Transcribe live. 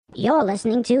You're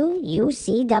listening to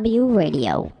UCW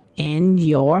Radio. In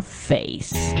your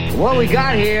face. What we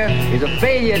got here is a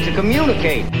failure to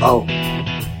communicate. Oh,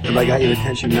 have I got your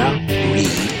attention now? Greed,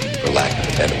 for lack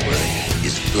of a better word,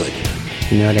 is good.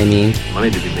 You know what I mean? Money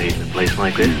to be made in a place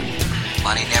like this.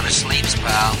 Money never sleeps,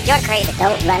 pal. You're crazy.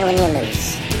 Don't run when you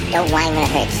lose. Don't whine when it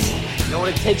hurts. You know what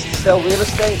it takes to sell real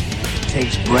estate? It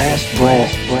takes brass.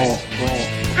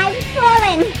 I've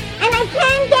fallen, and I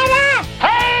can't get up.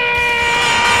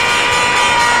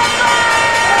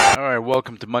 All right,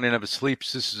 welcome to Money Never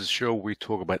Sleeps. This is a show where we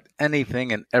talk about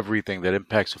anything and everything that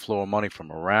impacts the flow of money from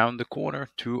around the corner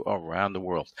to around the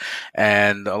world.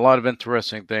 And a lot of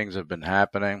interesting things have been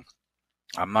happening.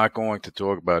 I'm not going to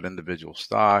talk about individual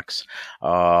stocks.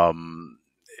 I want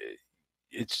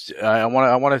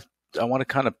to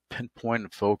kind of pinpoint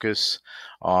and focus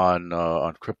on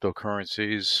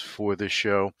cryptocurrencies for this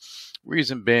show.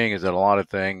 Reason being is that a lot of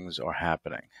things are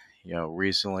happening. You know,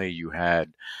 recently you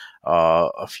had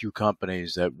a few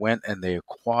companies that went and they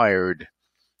acquired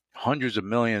hundreds of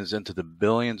millions into the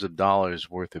billions of dollars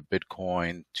worth of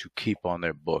Bitcoin to keep on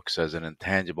their books as an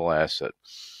intangible asset.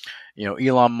 You know,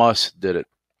 Elon Musk did it.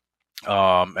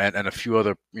 And a few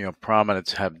other,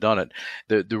 prominents have done it.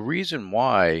 The reason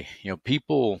why,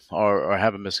 people are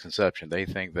have a misconception. They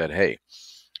think that, hey,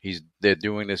 they're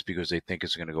doing this because they think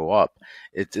it's going to go up.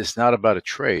 It's not about a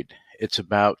trade. It's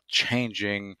about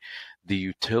changing the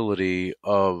utility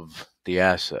of the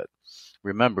asset.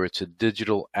 Remember, it's a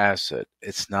digital asset.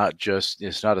 It's not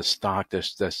a stock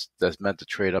that's meant to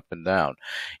trade up and down,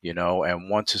 and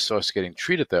once it starts getting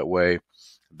treated that way,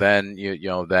 then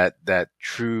that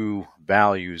true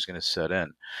value is going to set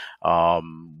in.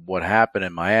 What happened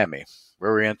in Miami,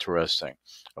 very interesting.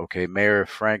 Okay, Mayor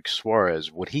Frank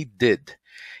Suarez, what he did,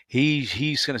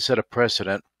 he's going to set a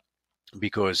precedent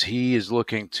because he is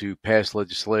looking to pass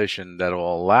legislation that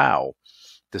will allow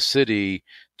the city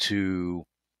to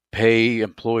pay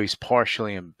employees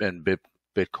partially in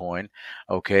Bitcoin.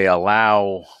 Okay,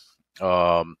 allow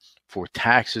for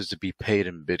taxes to be paid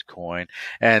in Bitcoin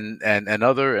and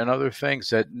other things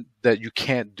that you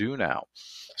can't do now.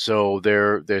 So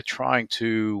they're trying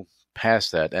to pass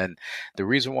that. And the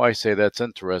reason why I say that's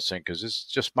interesting, because it's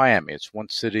just Miami. It's one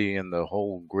city in the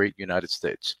whole great United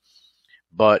States.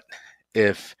 But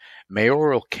if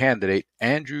mayoral candidate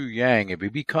Andrew Yang, if he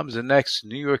becomes the next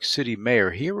New York City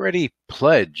mayor, he already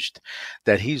pledged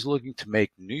that he's looking to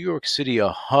make New York City a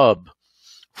hub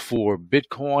for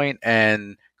Bitcoin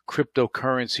and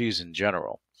cryptocurrencies in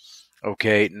general.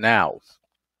 Okay, now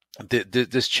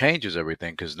this changes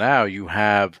everything, because now you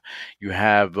have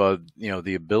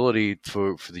the ability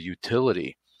for the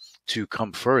utility to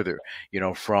come further.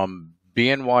 From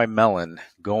BNY Mellon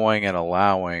going and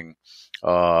allowing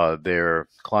their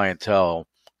clientele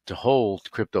to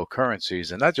hold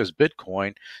cryptocurrencies, and not just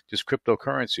Bitcoin, just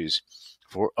cryptocurrencies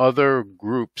for other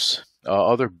groups,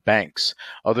 other banks,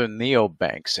 other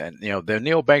neobanks. And, the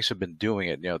neobanks have been doing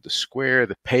it. The Square,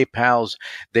 the PayPals,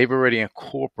 they've already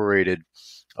incorporated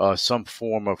some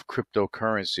form of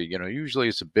cryptocurrency. Usually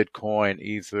it's a Bitcoin,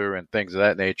 Ether, and things of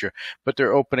that nature, but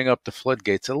they're opening up the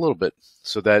floodgates a little bit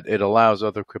so that it allows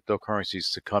other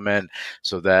cryptocurrencies to come in,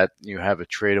 so that you have a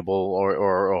tradable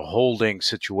or a holding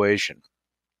situation.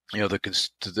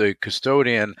 The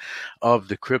custodian of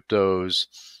the cryptos,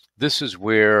 this is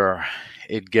where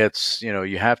it gets,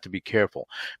 you have to be careful,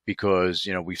 because,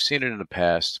 we've seen it in the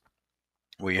past.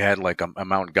 We had like a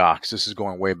Mount Gox. This is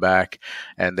going way back,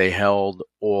 and they held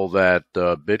all that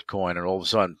Bitcoin, and all of a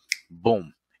sudden,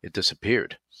 boom, it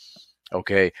disappeared.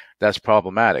 Okay, that's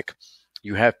problematic.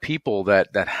 You have people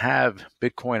that have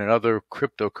Bitcoin and other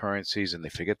cryptocurrencies, and they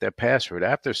forget their password.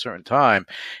 After a certain time,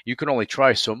 you can only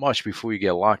try so much before you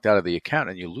get locked out of the account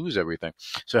and you lose everything.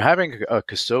 So having a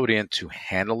custodian to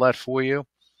handle that for you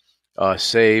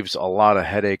saves a lot of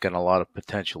headache and a lot of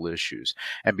potential issues.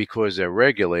 And because they're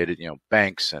regulated,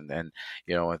 banks and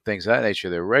things of that nature,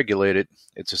 they're regulated,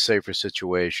 it's a safer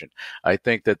situation. I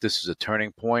think that this is a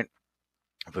turning point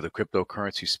for the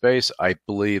cryptocurrency space. I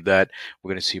believe that we're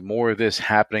going to see more of this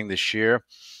happening this year.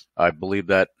 I believe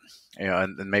that,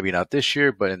 and maybe not this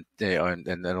year, but in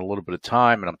a little bit of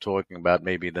time, and I'm talking about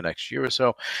maybe the next year or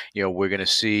so, we're going to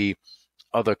see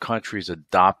other countries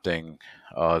adopting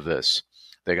this.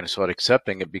 They're going to start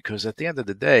accepting it, because at the end of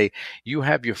the day, you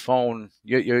have your phone,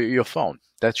 your phone.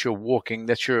 That's your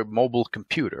mobile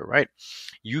computer, right?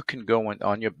 You can go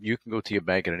you can go to your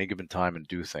bank at any given time and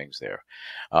do things there.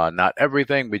 Not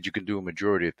everything, but you can do a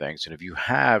majority of things. And if you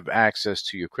have access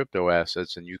to your crypto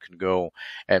assets and you can go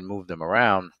and move them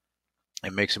around,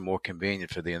 It makes it more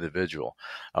convenient for the individual.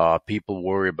 People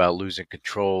worry about losing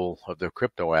control of their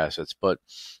crypto assets, but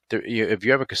if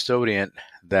you have a custodian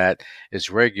that is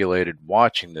regulated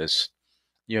watching this,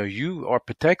 you are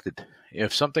protected.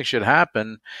 If something should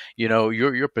happen,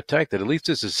 you're protected. At least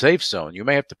it's a safe zone. You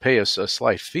may have to pay a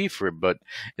slight fee for it, but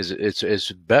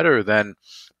it's better than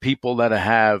people that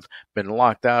have been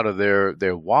locked out of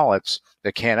their wallets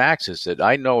that can't access it.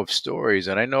 I know of stories,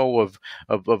 and I know of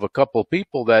a couple of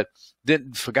people that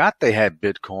forgot they had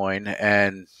Bitcoin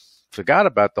and forgot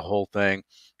about the whole thing.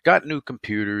 Got new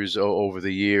computers over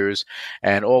the years,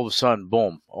 and all of a sudden,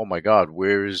 boom! Oh my God,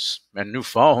 and new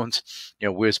phones?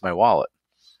 Where's my wallet?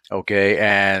 Okay,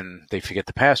 and they forget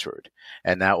the password,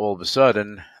 and now all of a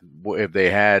sudden, if they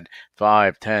had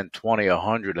 5, 10, 20,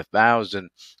 100, 1,000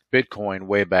 Bitcoin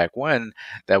way back when,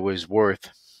 that was worth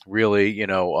really,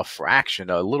 a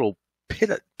fraction, a little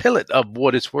pillet of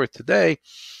what it's worth today.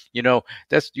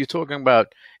 That's you're talking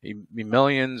about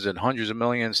millions and hundreds of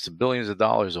millions to billions of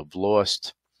dollars of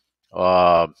lost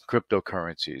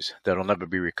cryptocurrencies that'll never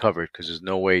be recovered because there's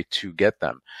no way to get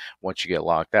them once you get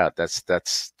locked out. That's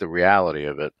the reality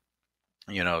of it.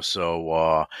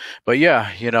 But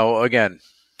yeah, again,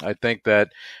 I think that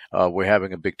we're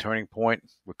having a big turning point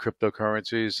with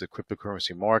cryptocurrencies, the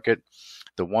cryptocurrency market.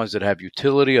 The ones that have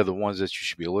utility are the ones that you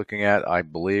should be looking at, I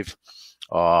believe.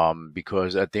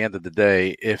 Because at the end of the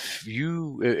day,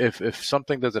 if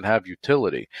something doesn't have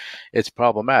utility, it's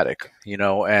problematic, and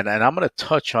I'm going to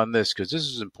touch on this because this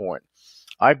is important.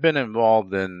 I've been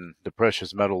involved in the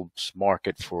precious metals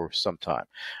market for some time.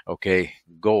 Okay,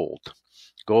 gold,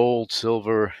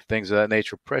 silver, things of that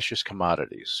nature, precious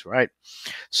commodities, right?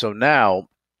 So now,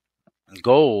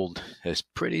 gold, as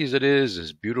pretty as it is,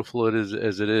 as beautiful as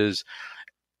it is,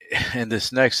 in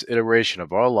this next iteration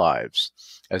of our lives,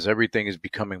 as everything is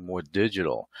becoming more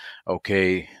digital,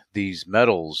 okay, these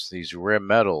metals, these rare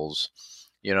metals,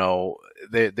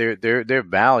 their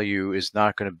value is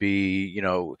not going to be,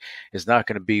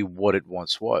 what it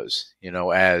once was.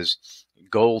 As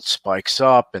gold spikes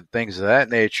up and things of that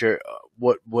nature,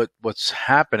 what's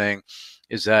happening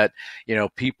is that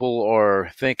people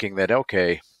are thinking that,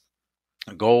 okay,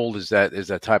 gold is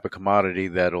that type of commodity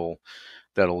that'll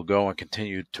go and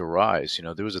continue to rise.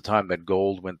 There was a time that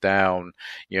gold went down.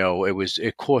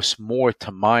 It cost more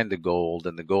to mine the gold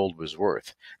than the gold was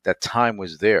worth. That time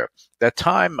was there. That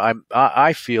time,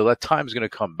 I feel that time is going to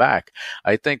come back.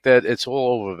 I think that it's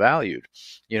all overvalued.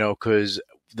 Because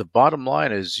the bottom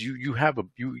line is you have a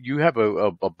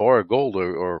bar of gold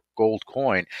or gold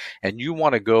coin, and you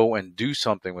want to go and do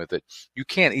something with it. You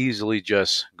can't easily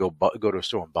just go to a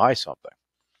store and buy something.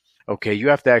 Okay, you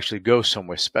have to actually go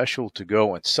somewhere special to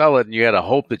go and sell it, and you got to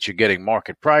hope that you're getting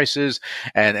market prices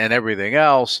and everything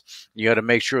else. You got to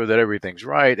make sure that everything's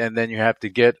right, and then you have to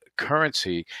get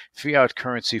currency, fiat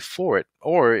currency for it.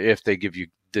 Or if they give you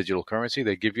digital currency,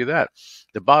 they give you that.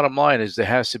 The bottom line is there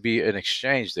has to be an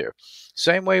exchange there.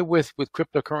 Same way with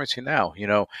cryptocurrency now,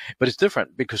 but it's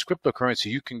different because cryptocurrency,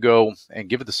 you can go and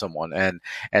give it to someone, and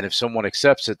if someone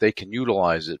accepts it, they can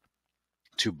utilize it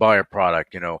to buy a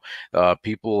product.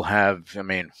 People have,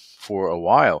 for a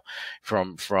while,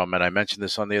 from and I mentioned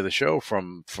this on the other show,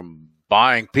 from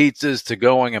buying pizzas to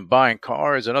going and buying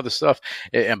cars and other stuff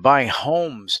and buying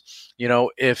homes.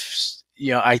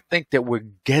 I think that we're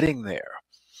getting there.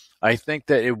 I think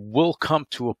that it will come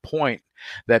to a point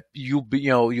that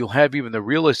you'll have even the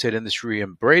real estate industry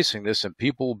embracing this, and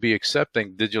people will be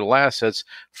accepting digital assets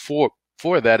for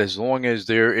that, as long as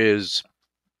there is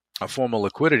a form of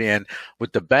liquidity, and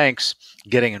with the banks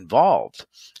getting involved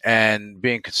and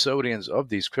being custodians of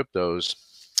these cryptos,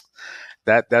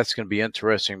 that's going to be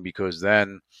interesting, because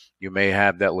then you may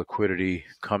have that liquidity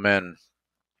come in,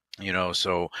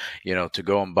 to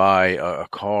go and buy a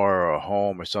car or a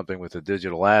home or something with a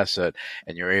digital asset,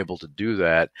 and you're able to do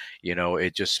that.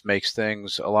 It just makes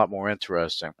things a lot more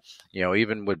interesting.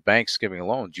 Even with banks giving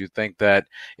loans, you think that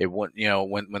it wouldn't,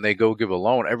 when they go give a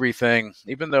loan, everything,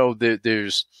 even though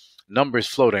there's numbers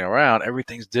floating around,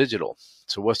 everything's digital.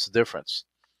 So what's the difference?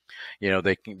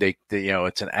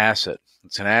 It's an asset.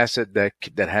 It's an asset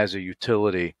that has a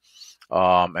utility,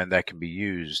 and that can be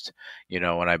used. And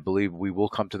I believe we will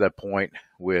come to that point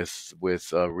with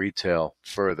retail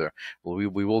further. We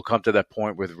will come to that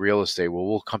point with real estate. We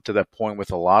will come to that point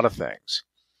with a lot of things.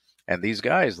 And these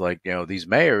guys, like these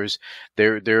mayors,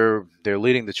 they're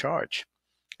leading the charge,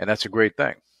 and that's a great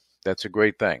thing. That's a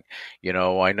great thing.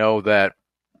 I know that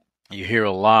you hear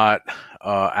a lot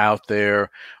out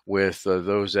there with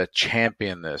those that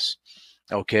champion this.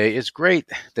 Okay, it's great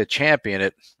to champion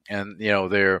it, and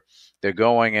they're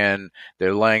going and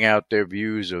they're laying out their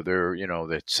views, or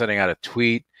they're sending out a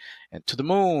tweet, and to the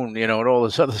moon, and all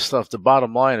this other stuff. The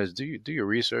bottom line is do your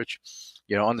research,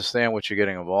 understand what you're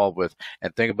getting involved with,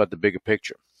 and think about the bigger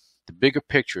picture. The bigger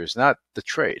picture is not the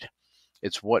trade.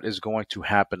 It's what is going to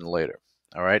happen later.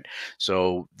 All right.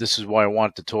 So this is why I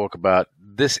wanted to talk about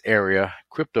this area,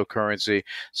 cryptocurrency,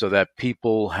 so that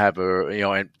people have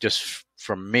and just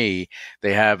from me,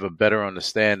 they have a better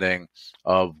understanding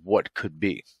of what could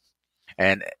be.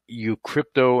 And you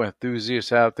crypto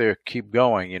enthusiasts out there, keep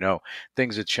going.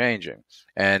 Things are changing.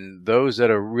 And those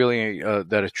that are really,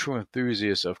 that are true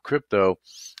enthusiasts of crypto,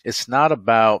 it's not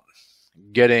about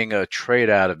getting a trade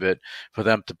out of it for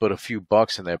them to put a few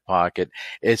bucks in their pocket.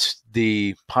 It's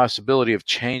the possibility of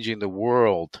changing the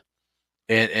world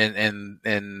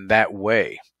in that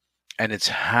way. And it's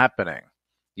happening.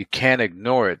 You can't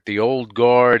ignore it. The old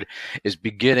guard is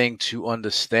beginning to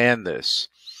understand this.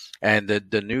 And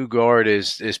the new guard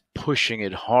is pushing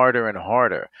it harder and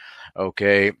harder.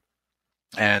 Okay.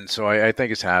 And so I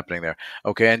think it's happening there.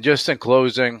 Okay. And just in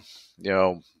closing,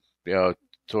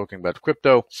 talking about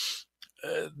crypto,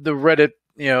 the Reddit,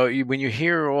 when you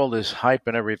hear all this hype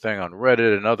and everything on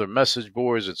Reddit and other message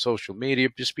boards and social media,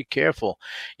 just be careful.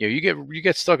 You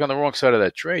get stuck on the wrong side of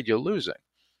that trade, you're losing.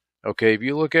 Okay, if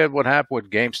you look at what happened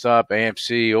with GameStop,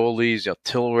 AMC, all these,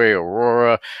 Tilray,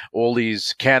 Aurora, all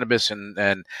these cannabis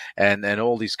and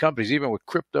all these companies, even with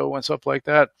crypto and stuff like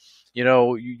that, you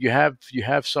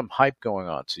have some hype going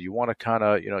on. So you want to kind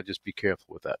of, just be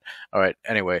careful with that. All right.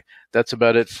 Anyway, that's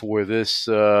about it for this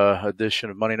edition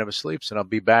of Money Never Sleeps, and I'll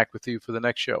be back with you for the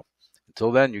next show.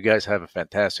 Until then, you guys have a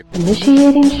fantastic one.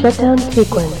 Initiating shutdown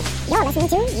sequence. You're listening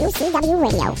to UCW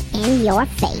Radio. In your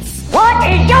face.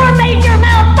 What is your major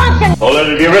malfunction? So let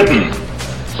it be written.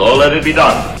 So let it be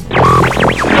done.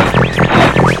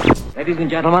 Ladies and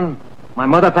gentlemen, my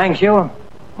mother thanks you,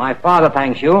 my father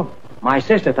thanks you, my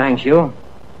sister thanks you,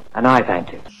 and I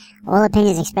thank you. All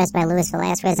opinions expressed by Luis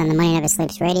Velazquez on the Money Never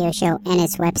Sleeps radio show and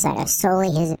its website are solely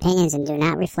his opinions and do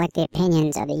not reflect the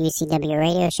opinions of the UCW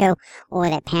radio show or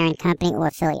their parent company or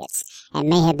affiliates, and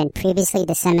may have been previously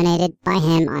disseminated by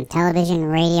him on television,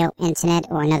 radio, internet,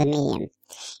 or another medium.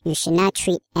 You should not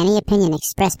treat any opinion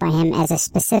expressed by him as a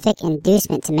specific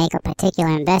inducement to make a particular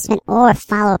investment or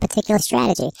follow a particular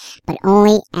strategy, but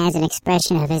only as an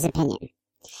expression of his opinion.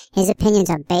 His opinions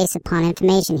are based upon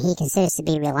information he considers to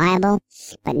be reliable,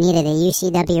 but neither the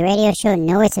UCW radio show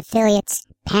nor its affiliates,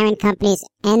 parent companies,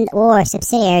 and or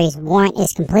subsidiaries warrant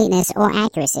its completeness or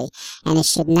accuracy, and it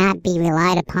should not be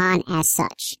relied upon as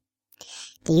such.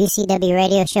 The UCW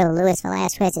radio show, Luis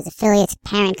Velazquez, its affiliates,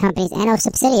 parent companies, and or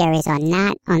subsidiaries are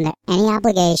not under any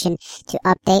obligation to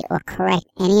update or correct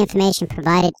any information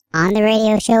provided on the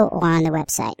radio show or on the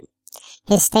website.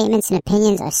 His statements and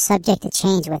opinions are subject to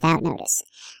change without notice.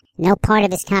 No part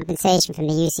of his compensation from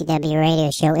the UCW radio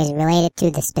show is related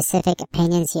to the specific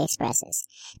opinions he expresses.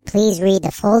 Please read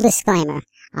the full disclaimer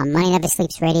on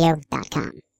MoneyNeverSleepsRadio.com.